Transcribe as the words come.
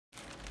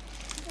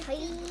Whoa!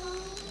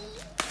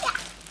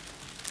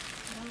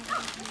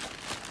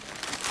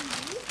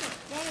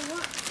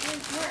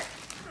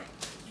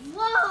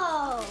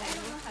 I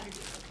don't know how to do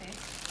it, okay?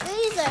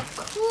 These are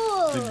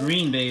cool. They're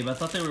green, babe. I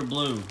thought they were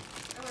blue.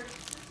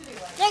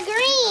 They're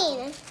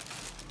green.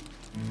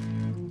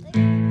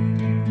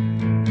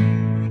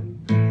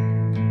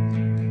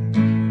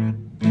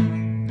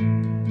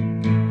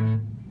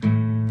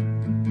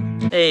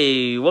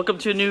 Hey, welcome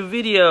to a new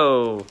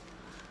video.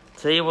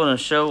 Today we're going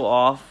to show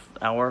off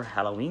our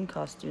Halloween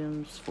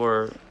costumes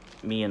for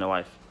me and the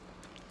wife.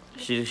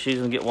 She's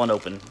going to get one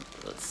open.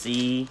 Let's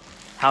see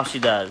how she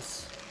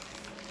does.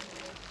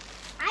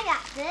 I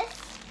got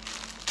this.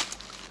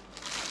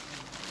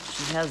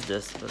 She has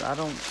this, but I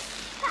don't.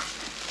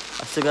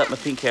 I still got my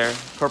pink hair,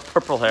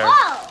 purple hair.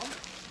 Whoa!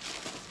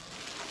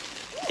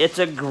 It's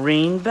a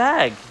green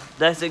bag.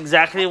 That's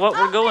exactly what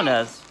we're going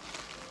as.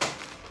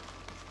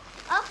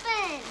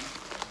 Open.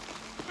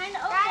 Time to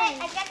open. Got it.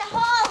 I got the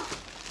hole.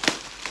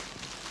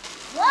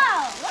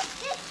 Whoa! What's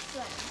this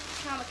one?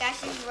 Oh my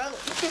gosh, it's rope.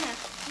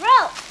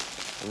 Rope.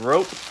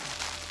 Rope.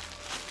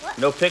 What?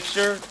 No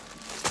picture.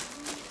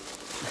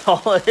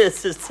 All it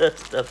is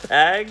just a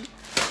bag.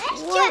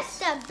 It's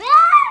just a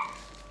bag.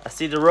 I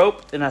see the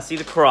rope and I see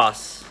the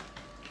cross.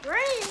 Where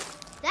is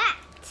that?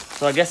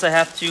 So I guess I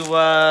have to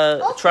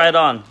try it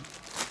on.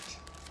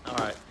 All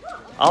right.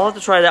 I'll have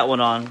to try that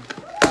one on.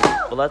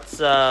 But let's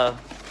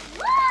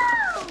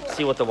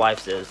see what the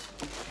wife's is.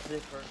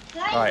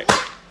 All right.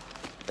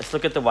 Let's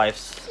look at the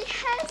wife's. It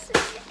has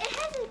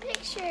a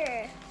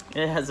picture.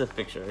 It has a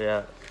picture,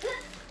 yeah.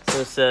 So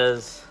it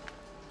says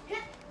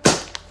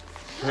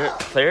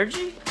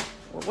clergy?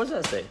 What does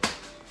that say?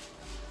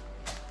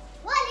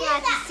 What is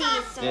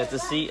that? Yeah, to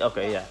see.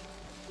 Okay, yeah.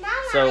 Mama,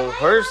 So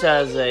hers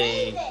has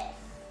a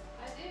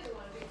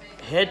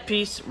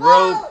headpiece,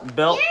 robe,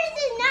 belt,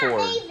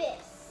 cord.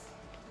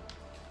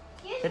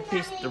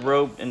 Headpiece, the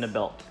robe, and the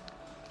belt.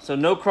 So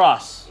no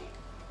cross.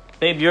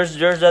 Babe, yours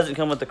doesn't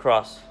come with the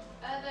cross.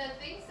 The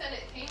thing said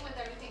it came with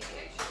everything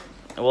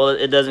pictured. Well,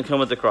 it doesn't come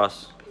with the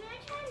cross.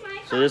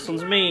 So this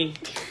one's me.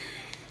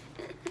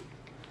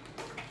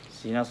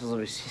 See, you're not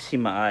supposed to see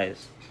my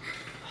eyes.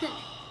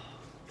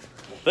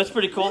 That's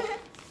pretty cool.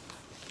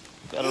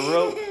 Got a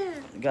rope.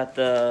 Got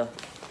the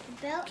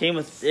came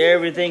with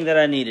everything that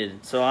I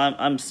needed, so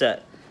I'm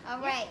set. All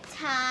right,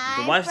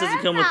 time. The wife's doesn't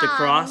come with the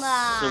cross,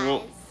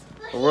 so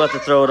we'll have to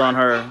throw it on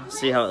her.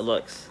 See how it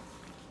looks.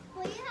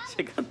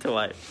 Check out the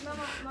wife.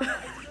 Mama,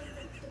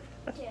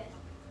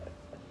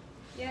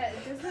 yeah,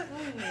 it doesn't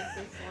really make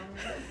this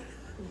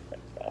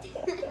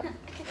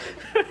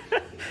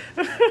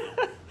one.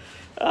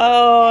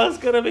 Oh, it's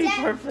gonna be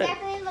perfect.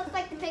 Definitely looks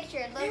like the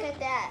picture. Look at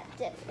that.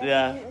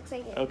 Yeah. Looks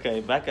like it. Okay,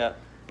 back up.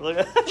 Look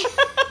at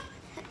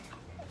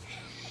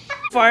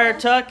Fire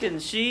Tuck,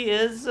 and she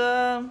is.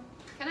 Can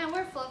I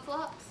wear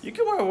flip-flops? You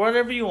can wear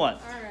whatever you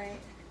want. All right.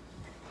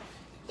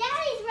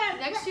 Daddy's wearing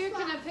Next year,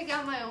 can I pick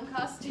out my own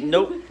costume?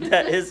 Nope,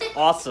 that is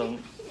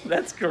awesome.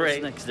 That's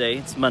great. Next day,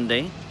 it's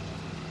Monday.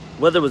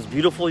 Weather was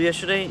beautiful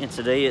yesterday, and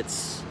today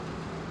it's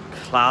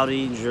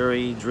cloudy,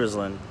 dreary,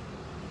 drizzling.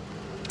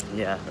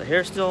 Yeah, the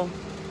hair's still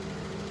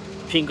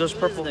pinkish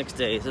purple. Next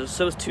day,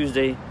 so it's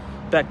Tuesday.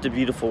 Back to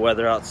beautiful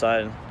weather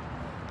outside.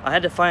 I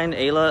had to find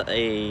Ayla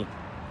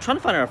trying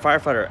to find her a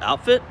firefighter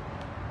outfit,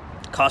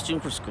 costume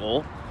for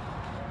school.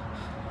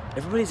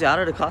 Everybody's out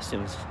of the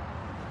costumes.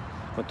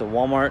 Went to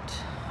Walmart.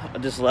 I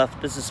just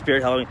left. This is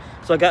Spirit Halloween.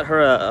 So I got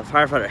her a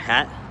firefighter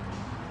hat.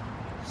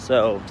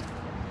 So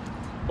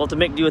we'll have to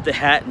make do with the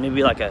hat and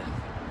maybe like a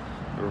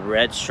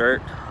red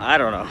shirt. I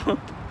don't know.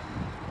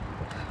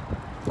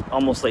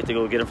 Almost late to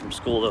go get him from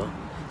school though.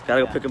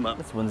 Gotta go pick him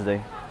up. It's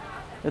Wednesday.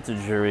 It's a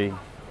dreary,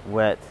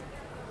 wet,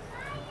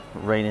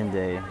 raining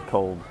day,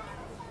 cold.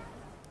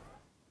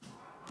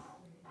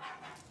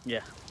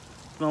 Yeah,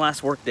 it's my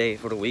last work day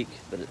for the week,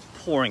 but it's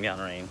pouring down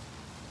rain.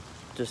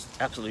 Just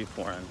absolutely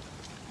pouring.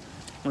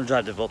 I'm gonna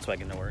drive the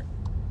Volkswagen to work.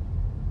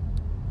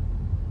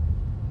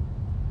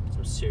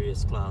 Some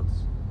serious clouds.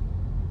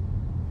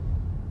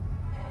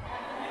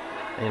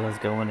 Ayla's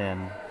going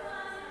in.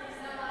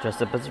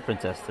 Dressed up as a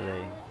princess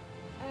today.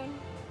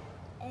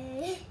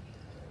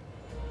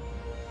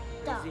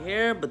 Busy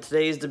here, but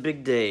today's the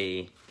big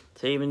day.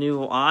 Today my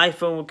new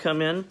iPhone will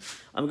come in.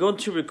 I'm going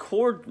to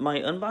record my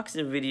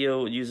unboxing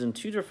video using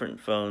two different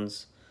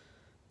phones,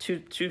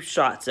 two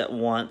shots at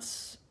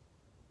once,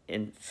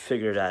 and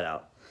figure that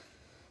out.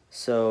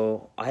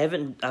 So I've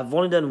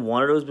only done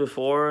one of those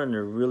before, and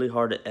they're really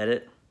hard to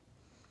edit.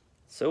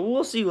 So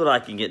we'll see what I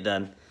can get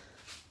done.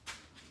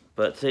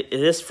 But it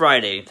is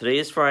Friday. Today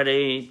is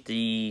Friday,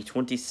 the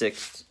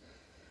 26th.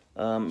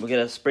 We're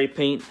gonna spray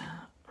paint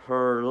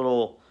her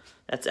little.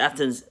 That's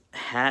Afton's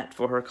hat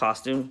for her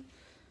costume.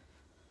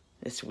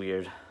 It's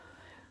weird.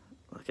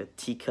 Like a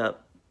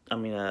teacup,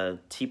 a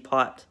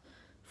teapot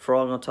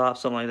frog on top,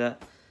 something like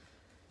that.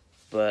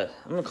 But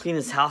I'm gonna clean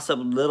this house up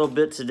a little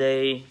bit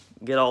today,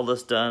 get all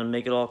this done,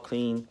 make it all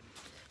clean.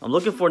 I'm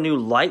looking for new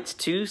lights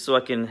too, so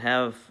I can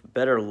have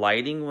better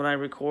lighting when I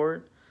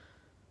record.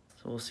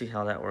 So we'll see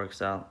how that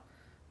works out.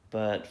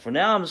 But for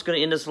now, I'm just going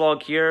to end this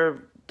vlog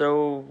here.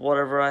 Throw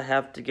whatever I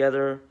have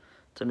together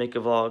to make a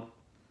vlog.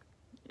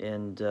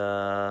 And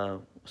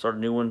start a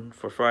new one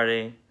for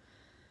Friday.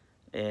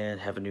 And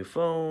have a new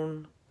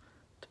phone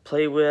to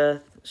play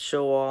with,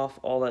 show off,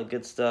 all that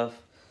good stuff.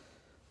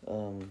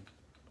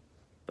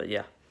 But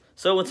yeah.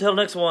 So until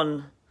next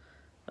one,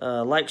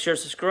 like, share,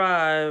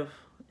 subscribe.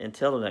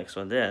 Until the next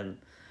one then.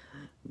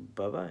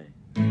 Bye-bye.